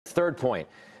Third point.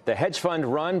 The hedge fund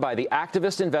run by the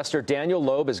activist investor Daniel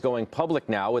Loeb is going public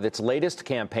now with its latest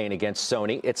campaign against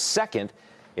Sony, its second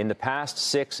in the past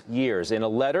 6 years. In a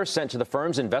letter sent to the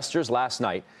firm's investors last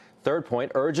night, Third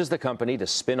Point urges the company to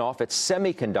spin off its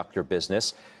semiconductor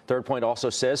business. Third Point also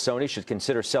says Sony should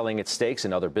consider selling its stakes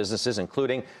in other businesses,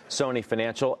 including Sony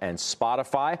Financial and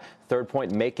Spotify. Third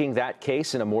Point making that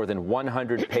case in a more than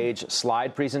 100-page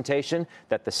slide presentation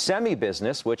that the semi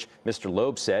business, which Mr.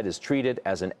 Loeb said is treated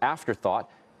as an afterthought,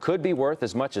 could be worth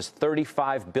as much as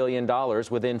 $35 billion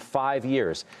within 5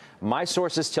 years. My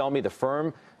sources tell me the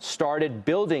firm started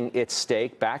building its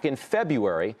stake back in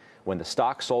February when the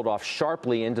stock sold off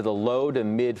sharply into the low to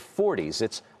mid 40s.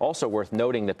 It's also worth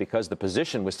noting that because the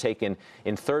position was taken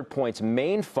in Third Point's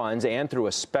main funds and through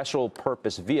a special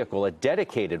purpose vehicle, a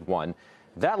dedicated one,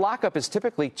 that lockup is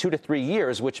typically 2 to 3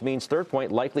 years, which means Third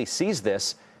Point likely sees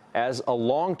this as a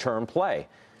long-term play.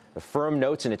 The firm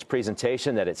notes in its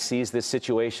presentation that it sees this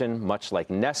situation much like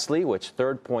Nestle, which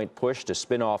Third Point pushed to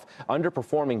spin off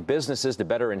underperforming businesses to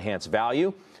better enhance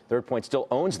value. Third Point still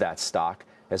owns that stock,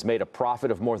 has made a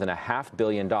profit of more than $500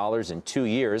 million in 2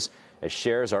 years, as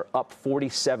shares are up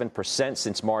 47%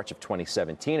 since March of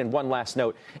 2017. And one last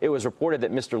note, it was reported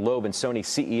that Mr. Loeb and Sony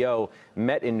CEO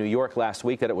met in New York last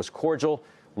week, that it was cordial,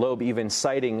 Loeb even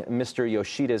citing Mr.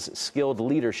 Yoshida's skilled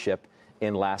leadership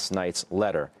in last night's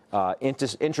letter.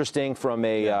 Interesting from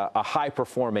a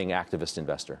high-performing activist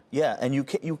investor. Yeah, and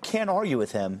you can't argue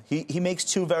with him. He makes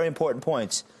two very important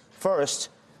points. First,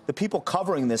 the people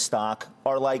covering this stock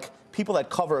are like people that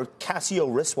cover Casio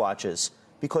wristwatches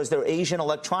because they're Asian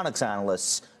electronics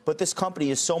analysts. But this company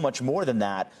is so much more than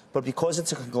that. But because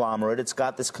it's a conglomerate, it's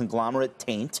got this conglomerate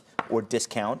taint, or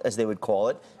discount, as they would call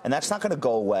it. And that's not going to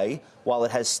go away while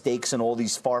it has stakes in all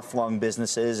these far-flung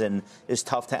businesses and is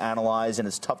tough to analyze, and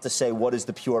it's tough to say what is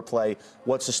the pure play,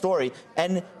 what's the story.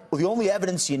 And the only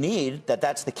evidence you need that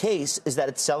that's the case is that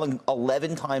it's selling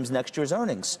 11 times next year's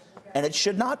earnings. And it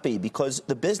should not be, because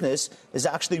the business is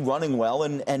actually running well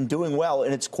and doing well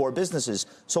in its core businesses.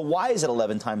 So why is it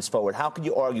 11 times forward? How can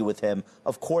you argue with him?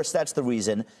 Of course, that's the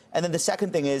reason. And then the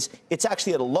second thing is it's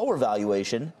actually at a lower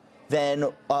valuation than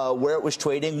where it was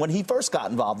trading when he first got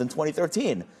involved in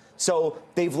 2013. So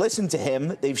they've listened to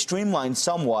him. They've streamlined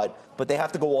somewhat, but they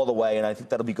have to go all the way, and I think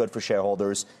that'll be good for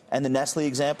shareholders. And the Nestle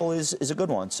example is a good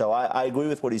one. So I agree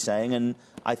with what he's saying, and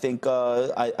I think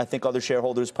other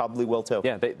shareholders probably will too.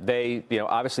 Yeah, they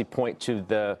obviously point to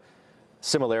the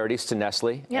similarities to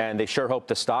Nestle, and they sure hope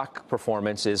the stock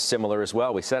performance is similar as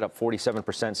well. We set up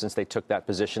 47% since they took that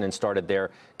position and started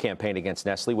their campaign against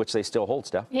Nestle, which they still hold,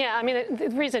 Steph. Yeah, I mean, the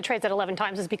reason it trades at 11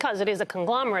 times is because it is a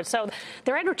conglomerate. So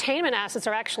their entertainment assets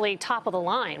are actually top of the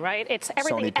line, right? It's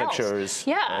everything Sony else. Pictures.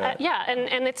 Yeah,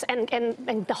 and it's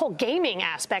and the whole gaming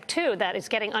aspect too that is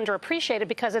getting underappreciated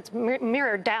because it's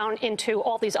mirrored down into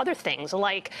all these other things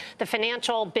like the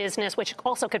financial business, which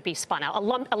also could be spun out.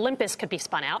 Olympus could be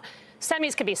spun out.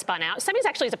 Semis could be spun out. Semis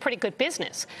actually is a pretty good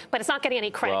business, but it's not getting any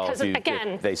credit because,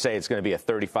 again, they say it's going to be a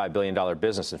 $35 billion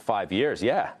business in 5 years.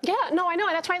 Yeah. Yeah, no, I know.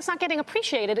 That's why it's not getting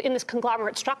appreciated in this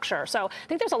conglomerate structure. So I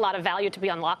think there's a lot of value to be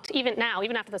unlocked even now,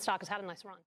 even after the stock has had a nice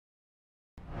run.